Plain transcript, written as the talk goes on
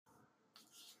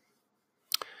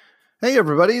Hey,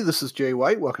 everybody, this is Jay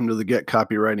White. Welcome to the Get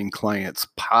Copywriting Clients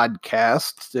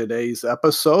podcast. Today's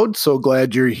episode. So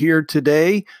glad you're here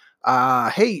today.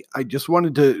 Hey, I just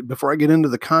wanted to, before I get into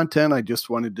the content, I just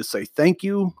wanted to say thank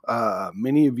you.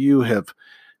 Many of you have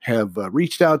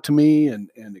reached out to me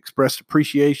and expressed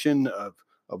appreciation of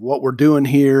what we're doing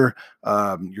here.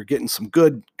 You're getting some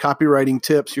good copywriting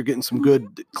tips. You're getting some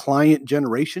good client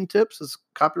generation tips as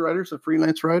copywriters and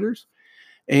freelance writers.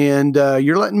 And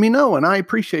you're letting me know, and I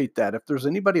appreciate that. If there's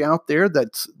anybody out there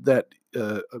that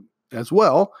as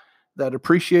well that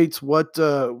appreciates what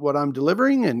I'm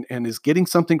delivering and is getting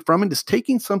something from it, is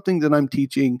taking something that I'm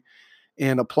teaching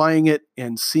and applying it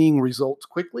and seeing results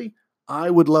quickly, I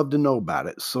would love to know about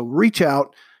it. So reach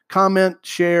out, comment,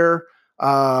 share.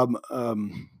 Let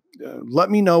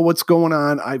me know what's going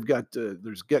on. I've got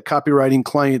there's Get Copywriting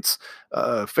Clients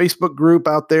Facebook group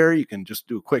out there. You can just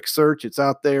do a quick search. It's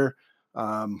out there.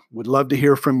 Would love to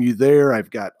hear from you there.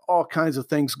 I've got all kinds of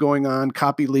things going on.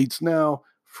 Copy Leads Now,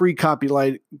 free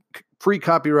copywriting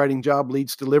job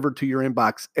leads delivered to your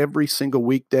inbox every single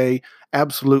weekday,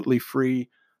 absolutely free.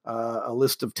 A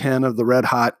list of 10 of the red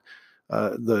hot,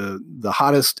 the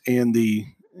hottest and the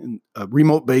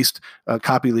remote-based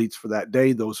copy leads for that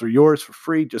day. Those are yours for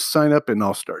free. Just sign up and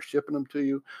I'll start shipping them to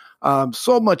you.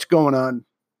 So much going on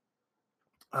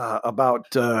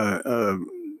about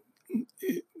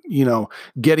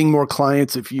getting more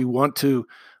clients. If you want to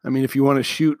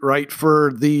shoot right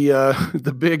for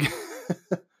the big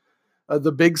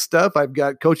the big stuff, I've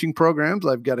got coaching programs.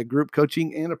 I've got a group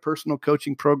coaching and a personal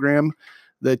coaching program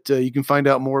that you can find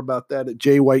out more about that at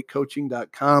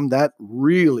jwhitecoaching.com. That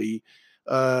really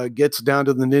gets down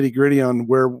to the nitty gritty on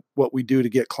what we do to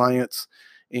get clients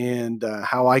and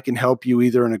how I can help you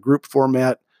either in a group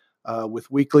format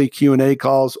with weekly Q&A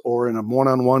calls or in a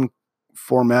one-on-one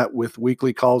format with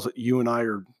weekly calls that you and I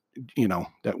are,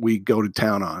 that we go to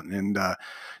town on. And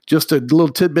just a little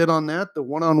tidbit on that, the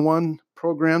one-on-one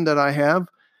program that I have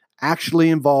actually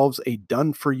involves a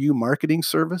done-for-you marketing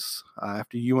service.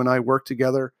 After you and I work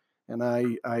together and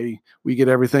we get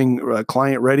everything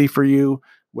client ready for you,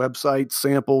 websites,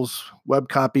 samples, web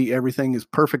copy, everything is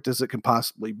perfect as it can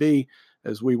possibly be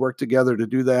as we work together to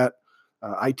do that.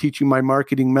 I teach you my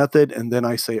marketing method, and then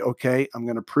I say, okay, I'm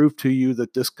going to prove to you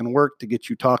that this can work to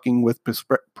get you talking with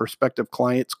prospective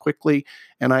clients quickly.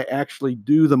 And I actually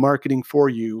do the marketing for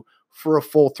you for a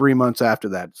full 3 months after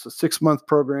that. It's a 6-month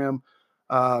program.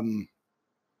 And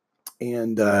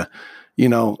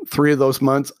 3 of those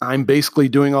months, I'm basically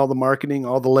doing all the marketing,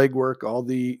 all the legwork, all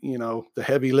the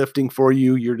heavy lifting for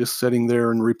you. You're just sitting there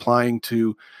and replying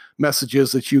to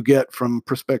messages that you get from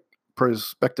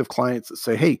prospective clients that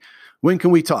say, hey, when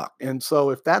can we talk? And so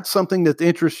if that's something that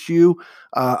interests you,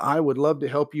 I would love to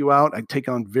help you out. I take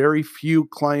on very few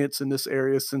clients in this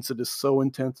area since it is so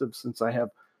intensive, since I have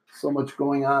so much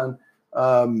going on.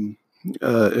 And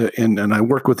I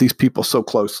work with these people so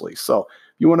closely. So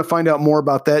if you want to find out more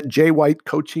about that,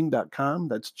 jwhitecoaching.com.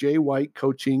 That's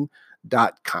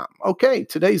jwhitecoaching.com. Okay,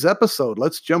 today's episode,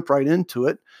 let's jump right into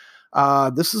it.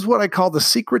 This is what I call the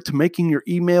secret to making your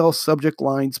email subject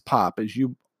lines pop. As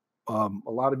a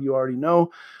lot of you already know,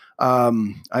 I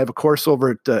have a course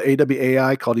over at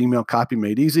AWAI called Email Copy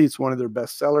Made Easy. It's one of their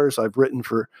best sellers. I've written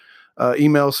for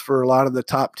emails for a lot of the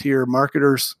top tier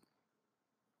marketers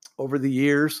over the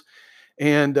years.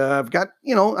 And I've got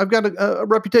a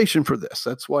reputation for this.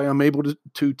 That's why I'm able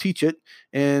to teach it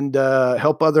and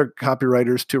help other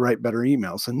copywriters to write better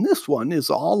emails. And this one is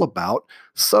all about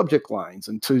subject lines.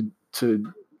 And to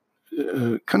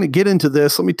kind of get into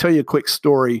this, let me tell you a quick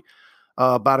story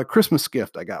about a Christmas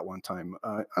gift I got one time.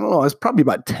 I don't know, I was probably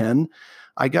about 10.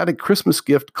 I got a Christmas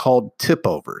gift called tip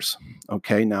overs.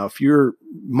 Okay, now if you're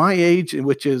my age,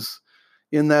 which is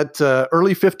in that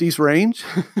early 50s range,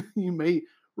 you may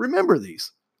remember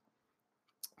these.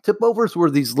 Tip overs were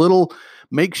these little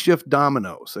makeshift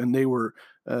dominoes, and they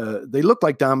looked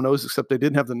like dominoes, except they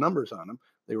didn't have the numbers on them.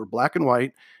 They were black and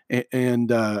white,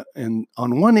 and on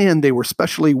one end they were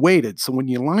specially weighted. So when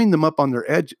you line them up on their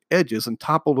edges and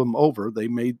toppled them over, they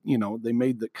made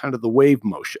the kind of the wave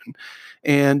motion,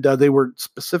 and they were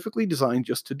specifically designed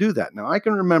just to do that. Now I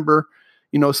can remember,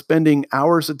 spending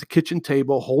hours at the kitchen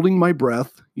table holding my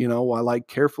breath, while I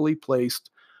carefully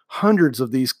placed hundreds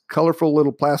of these colorful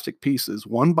little plastic pieces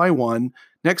one by one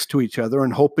next to each other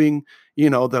and hoping,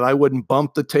 that I wouldn't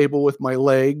bump the table with my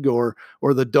leg or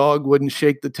the dog wouldn't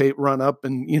shake the tape, run up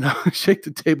and, shake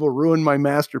the table, ruin my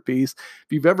masterpiece. If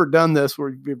you've ever done this, or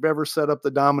if you've ever set up the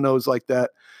dominoes like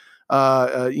that,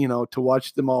 to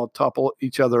watch them all topple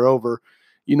each other over,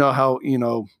 how,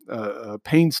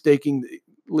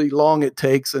 painstakingly long it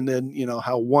takes. And then,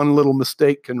 how one little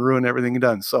mistake can ruin everything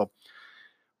done. So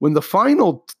When the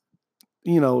final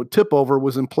tip over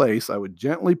was in place, I would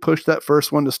gently push that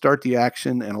first one to start the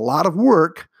action, and a lot of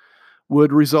work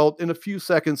would result in a few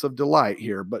seconds of delight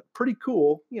here, but pretty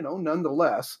cool,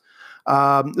 nonetheless,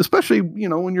 especially,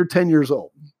 when you're 10 years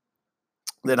old.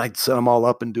 Then I'd set them all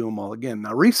up and do them all again.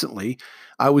 Now, recently,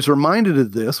 I was reminded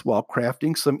of this while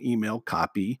crafting some email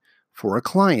copy for a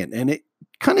client, and it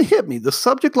kind of hit me. The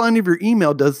subject line of your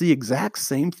email does the exact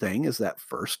same thing as that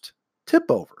first tip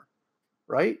over,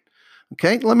 right?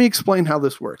 Okay, let me explain how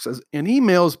this works. As an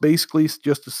email is basically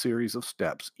just a series of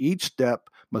steps. Each step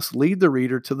must lead the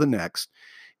reader to the next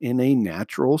in a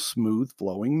natural, smooth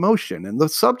flowing motion. And the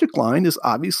subject line is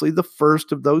obviously the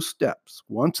first of those steps.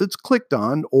 Once it's clicked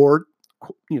on or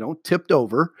tipped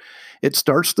over, it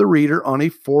starts the reader on a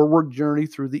forward journey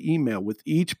through the email, with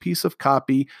each piece of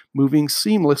copy moving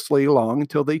seamlessly along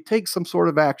until they take some sort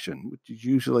of action, which is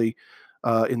usually,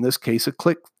 in this case, a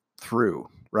click through,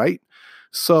 right?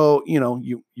 So,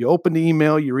 you open the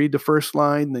email, you read the first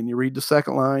line, then you read the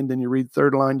second line, then you read the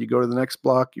third line, you go to the next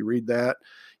block, you read that.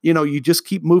 You just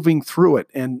keep moving through it.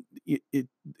 And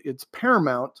it's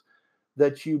paramount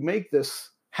that you make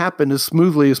this happen as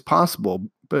smoothly as possible.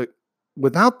 But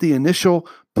without the initial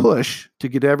push to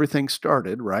get everything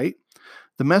started, right,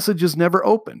 the message is never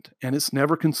opened and it's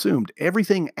never consumed.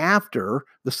 Everything after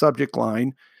the subject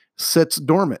line sits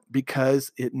dormant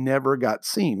because it never got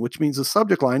seen, which means the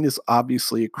subject line is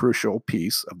obviously a crucial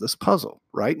piece of this puzzle,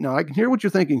 right? Now, I can hear what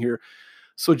you're thinking here.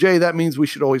 So, Jay, that means we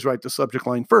should always write the subject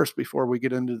line first before we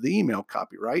get into the email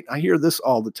copy, right? I hear this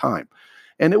all the time.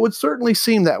 And it would certainly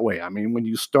seem that way. I mean, when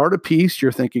you start a piece,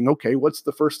 you're thinking, okay, what's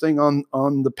the first thing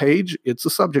on the page? It's the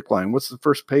subject line. What's the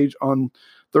first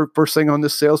thing on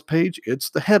this sales page? It's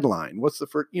the headline. What's the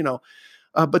first,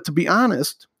 but to be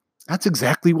honest, that's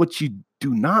exactly what you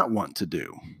do not want to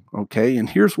do, okay? And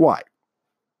here's why.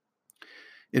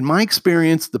 In my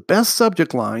experience, the best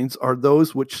subject lines are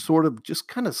those which sort of just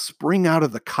kind of spring out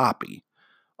of the copy,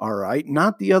 all right?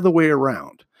 Not the other way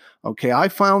around, okay? I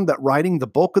found that writing the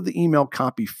bulk of the email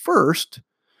copy first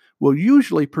will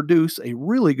usually produce a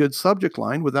really good subject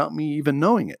line without me even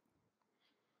knowing it,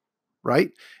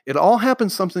 right? It all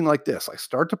happens something like this. I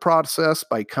start the process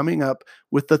by coming up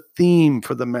with the theme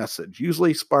for the message,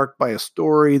 usually sparked by a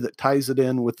story that ties it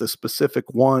in with a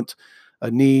specific want, a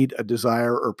need, a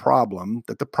desire, or problem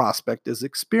that the prospect is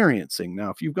experiencing. Now,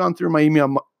 if you've gone through my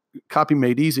email copy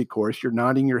made easy course, you're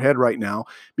nodding your head right now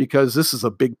because this is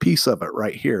a big piece of it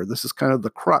right here. This is kind of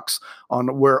the crux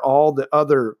on where all the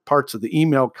other parts of the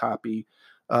email copy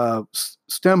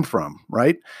stem from,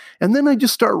 right? And then I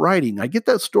just start writing. I get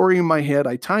that story in my head.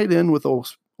 I tie it in with a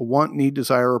want, need,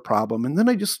 desire, or problem. And then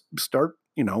I just start,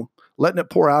 letting it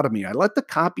pour out of me. I let the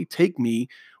copy take me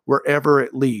wherever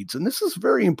it leads. And this is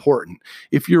very important.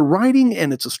 If you're writing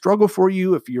and it's a struggle for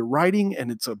you, if you're writing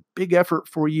and it's a big effort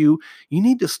for you, you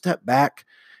need to step back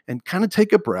and kind of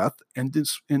take a breath and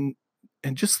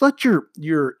just let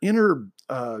your inner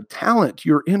talent,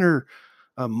 your inner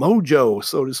mojo,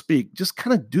 so to speak, just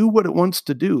kind of do what it wants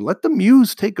to do. Let the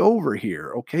muse take over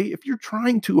here, okay? If you're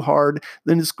trying too hard,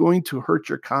 then it's going to hurt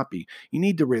your copy. You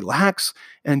need to relax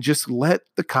and just let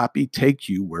the copy take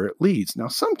you where it leads. Now,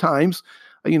 sometimes,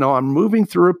 I'm moving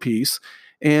through a piece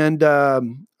and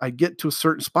I get to a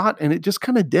certain spot and it just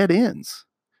kind of dead ends,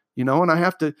 and I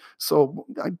have to, so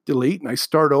I delete and I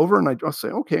start over and I'll say,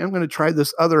 okay, I'm going to try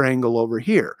this other angle over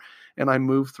here. And I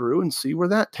move through and see where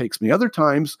that takes me. Other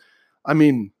times,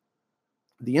 the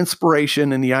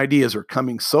inspiration and the ideas are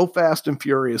coming so fast and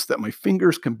furious that my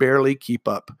fingers can barely keep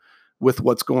up with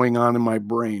what's going on in my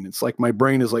brain. It's like my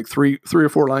brain is like three or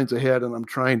four lines ahead and I'm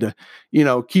trying to,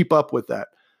 keep up with that.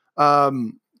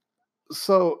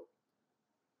 So,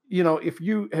 if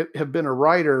you have been a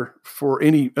writer for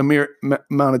any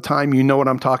amount of time, you know what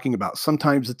I'm talking about.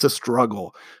 Sometimes it's a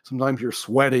struggle. Sometimes you're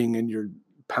sweating and you're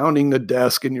pounding the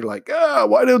desk and you're like,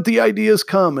 why don't the ideas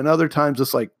come? And other times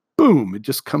it's like, boom, it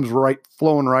just comes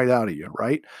flowing right out of you,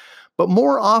 right? But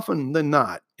more often than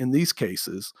not, in these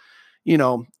cases,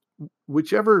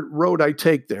 whichever road I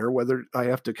take there, whether I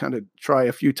have to kind of try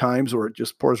a few times or it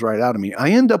just pours right out of me, I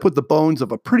end up with the bones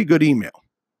of a pretty good email.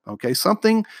 Okay,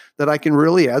 something that I can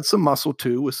really add some muscle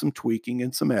to with some tweaking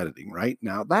and some editing, right?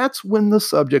 Now, that's when the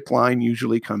subject line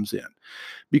usually comes in.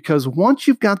 Because once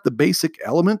you've got the basic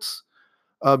elements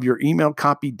of your email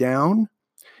copy down,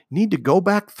 you need to go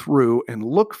back through and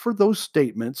look for those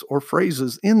statements or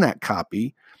phrases in that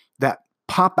copy that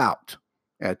pop out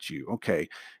at you, okay?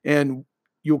 And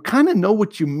you'll kind of know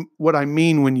what I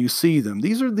mean when you see them.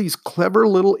 These are these clever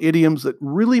little idioms that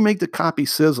really make the copy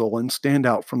sizzle and stand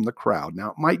out from the crowd.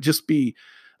 Now, it might just be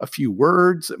a few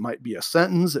words, it might be a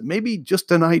sentence, it may be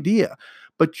just an idea,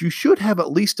 but you should have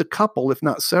at least a couple, if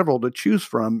not several, to choose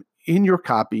from in your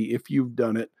copy if you've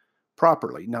done it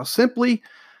properly. Now, simply,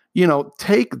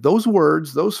 take those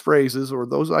words, those phrases, or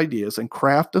those ideas and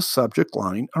craft a subject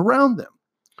line around them.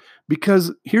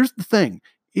 Because here's the thing,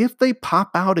 if they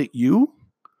pop out at you,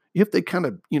 if they kind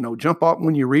of, jump off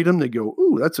when you read them, they go,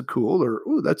 ooh, that's a cool, or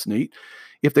ooh, that's neat.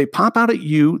 If they pop out at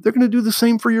you, they're going to do the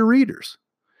same for your readers.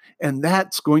 And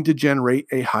that's going to generate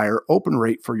a higher open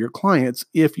rate for your clients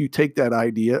if you take that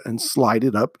idea and slide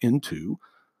it up into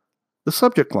the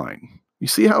subject line. You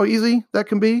see how easy that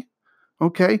can be?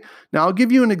 Okay. Now I'll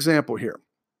give you an example here.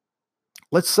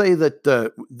 Let's say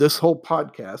that this whole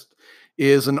podcast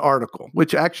is an article,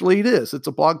 which actually it is. It's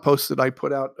a blog post that I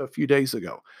put out a few days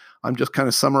ago. I'm just kind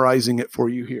of summarizing it for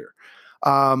you here.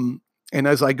 And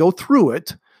as I go through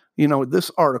it, this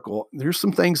article, there's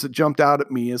some things that jumped out at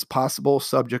me as possible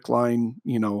subject line,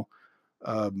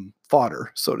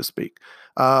 fodder, so to speak.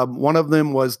 One of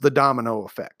them was the domino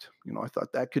effect. I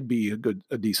thought that could be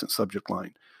a decent subject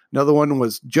line. Another one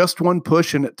was just one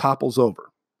push and it topples over.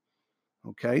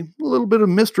 Okay. A little bit of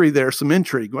mystery there, some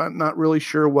intrigue. I'm not really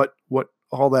sure what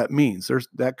all that means.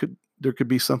 There could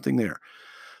be something there.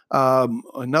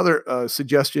 Another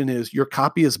suggestion is your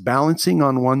copy is balancing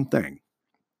on one thing.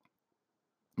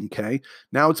 Okay.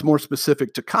 Now it's more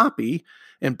specific to copy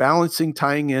and balancing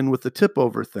tying in with the tip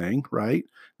over thing, right?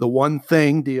 The one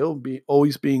thing deal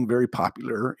always being very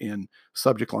popular in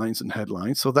subject lines and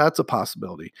headlines. So that's a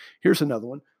possibility. Here's another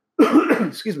one.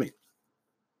 Excuse me.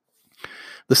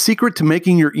 The secret to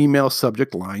making your email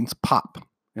subject lines pop,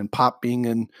 and pop being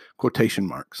in quotation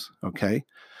marks. Okay.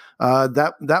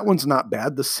 That one's not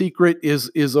bad. The secret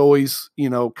is always,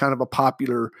 kind of a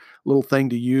popular little thing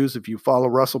to use. If you follow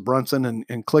Russell Brunson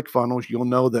and ClickFunnels, you'll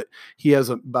know that he has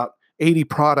about 80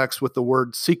 products with the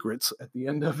word secrets at the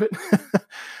end of it.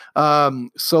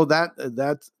 So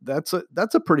that's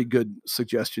a pretty good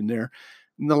suggestion there.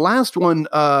 And the last one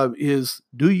is,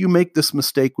 do you make this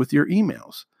mistake with your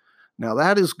emails? Now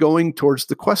that is going towards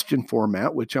the question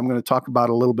format, which I'm going to talk about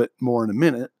a little bit more in a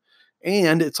minute.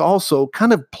 And it's also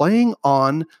kind of playing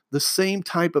on the same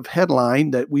type of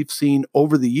headline that we've seen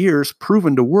over the years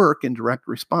proven to work in direct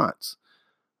response,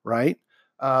 right?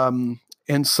 And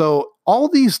so all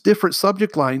these different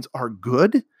subject lines are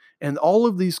good, and all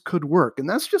of these could work. And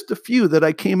that's just a few that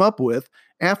I came up with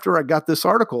after I got this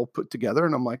article put together.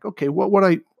 And I'm like, okay,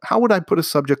 how would I put a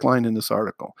subject line in this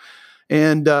article?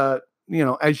 And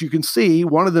as you can see,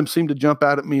 one of them seemed to jump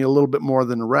out at me a little bit more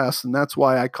than the rest. And that's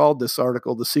why I called this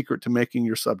article, The Secret to Making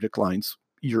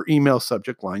Your Email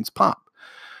Subject Lines Pop.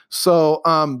 So,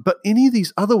 but any of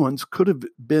these other ones could have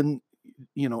been,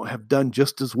 have done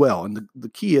just as well. And the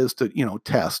key is to,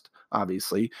 test,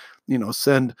 obviously,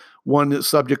 send one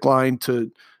subject line to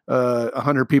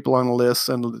 100 people on a list,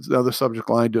 send the other subject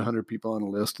line to 100 people on a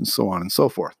list, and so on and so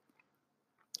forth.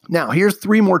 Now, here's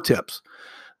 3 more tips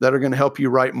that are going to help you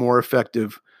write more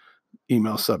effective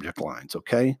email subject lines,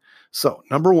 okay? So,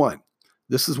 number 1,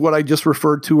 this is what I just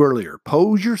referred to earlier.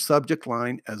 Pose your subject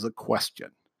line as a question,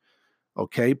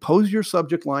 okay? Pose your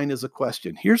subject line as a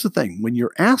question. Here's the thing. When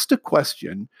you're asked a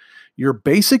question, your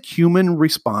basic human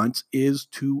response is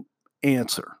to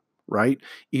answer, right?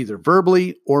 Either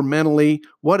verbally or mentally,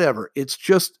 whatever. It's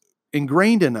just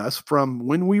ingrained in us from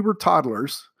when we were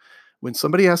toddlers. When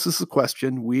somebody asks us a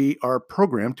question, we are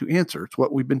programmed to answer. It's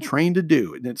what we've been trained to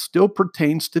do, and it still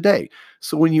pertains today.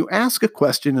 So when you ask a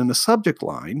question in a subject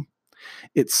line,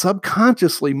 it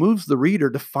subconsciously moves the reader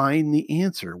to find the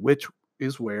answer, which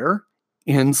is where?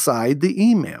 Inside the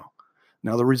email.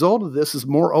 Now, the result of this is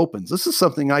more opens. This is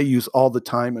something I use all the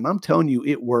time, and I'm telling you,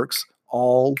 it works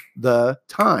all the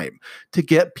time to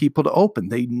get people to open.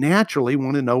 They naturally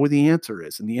want to know where the answer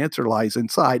is, and the answer lies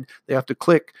inside. They have to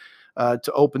click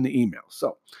to open the email.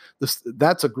 So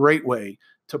that's a great way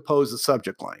to pose a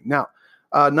subject line. Now,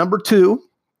 number 2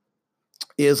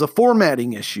 is a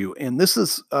formatting issue. And this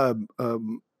is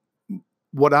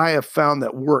what I have found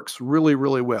that works really,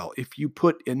 really well. If you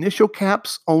put initial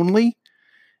caps only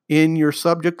in your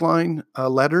subject line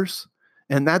letters,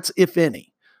 and that's if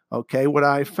any. Okay, what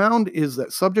I found is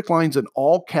that subject lines in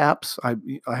all caps, I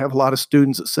have a lot of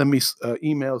students that send me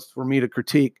emails for me to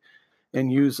critique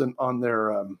and use on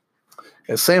their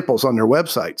as samples on their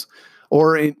websites,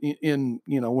 or in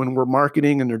when we're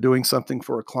marketing and they're doing something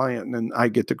for a client, and then I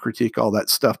get to critique all that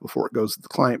stuff before it goes to the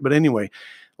client. But anyway,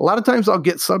 a lot of times I'll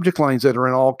get subject lines that are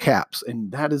in all caps,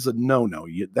 and that is a no-no.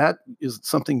 That is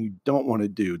something you don't want to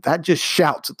do. That just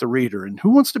shouts at the reader, and who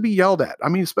wants to be yelled at? I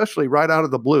mean, especially right out of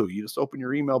the blue. You just open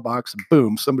your email box and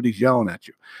boom, somebody's yelling at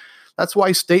you. That's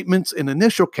why statements in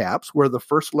initial caps, where the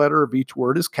first letter of each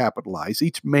word is capitalized,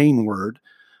 each main word,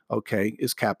 okay,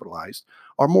 is capitalized,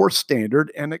 are more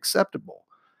standard and acceptable.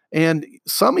 And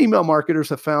some email marketers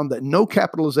have found that no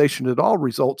capitalization at all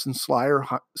results in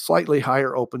slightly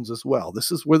higher opens as well. This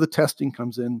is where the testing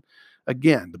comes in.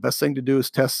 Again, the best thing to do is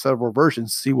test several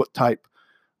versions, see what type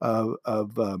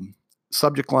of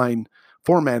subject line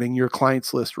formatting your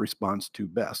client's list responds to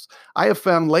best. I have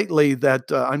found lately that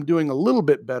I'm doing a little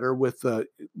bit better with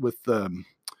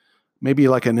maybe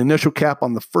like an initial cap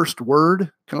on the first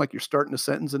word, kind of like you're starting a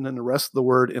sentence, and then the rest of the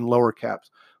word in lower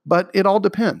caps. But it all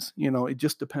depends. It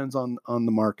just depends on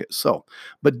the market. So,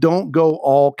 but don't go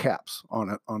all caps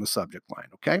on a subject line,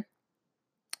 okay?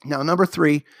 Now, number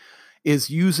 3 is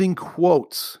using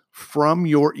quotes from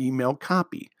your email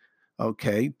copy,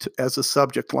 okay, as a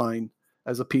subject line,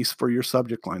 as a piece for your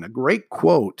subject line. A great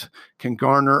quote can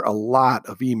garner a lot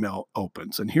of email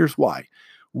opens, and here's why.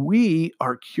 We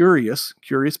are curious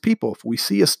people. If we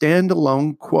see a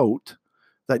standalone quote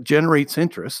that generates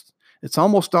interest, it's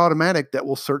almost automatic that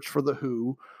we'll search for the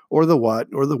who or the what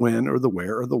or the when or the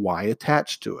where or the why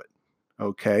attached to it,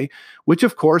 okay? Which,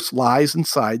 of course, lies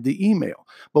inside the email.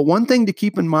 But one thing to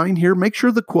keep in mind here, make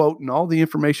sure the quote and all the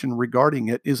information regarding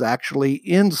it is actually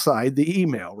inside the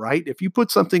email, right? If you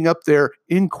put something up there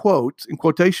in quotes, in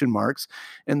quotation marks,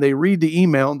 and they read the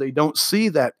email and they don't see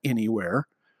that anywhere,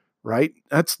 right?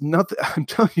 That's nothing. I'm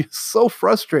telling you, it's so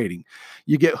frustrating.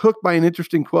 You get hooked by an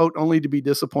interesting quote only to be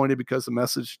disappointed because the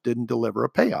message didn't deliver a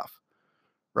payoff,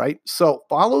 right? So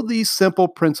follow these simple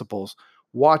principles.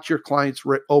 Watch your clients'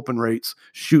 open rates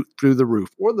shoot through the roof,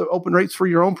 or the open rates for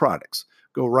your own products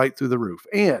go right through the roof.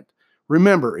 And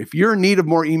remember, if you're in need of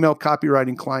more email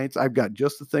copywriting clients, I've got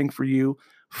just the thing for you.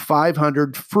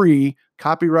 500 free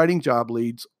copywriting job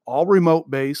leads, all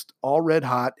remote-based, all red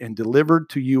hot, and delivered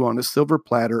to you on a silver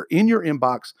platter in your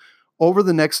inbox over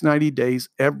the next 90 days,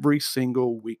 every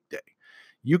single weekday.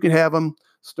 You can have them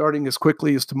starting as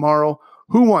quickly as tomorrow.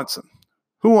 Who wants them?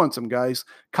 Who wants them, guys?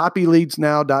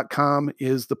 Copyleadsnow.com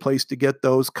is the place to get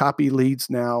those.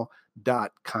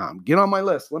 Copyleadsnow.com. Get on my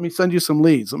list. Let me send you some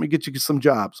leads. Let me get you some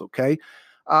jobs, okay?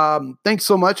 Thanks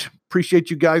so much. Appreciate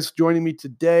you guys joining me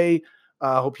today.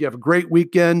 Hope you have a great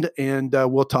weekend, and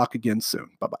we'll talk again soon.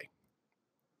 Bye-bye.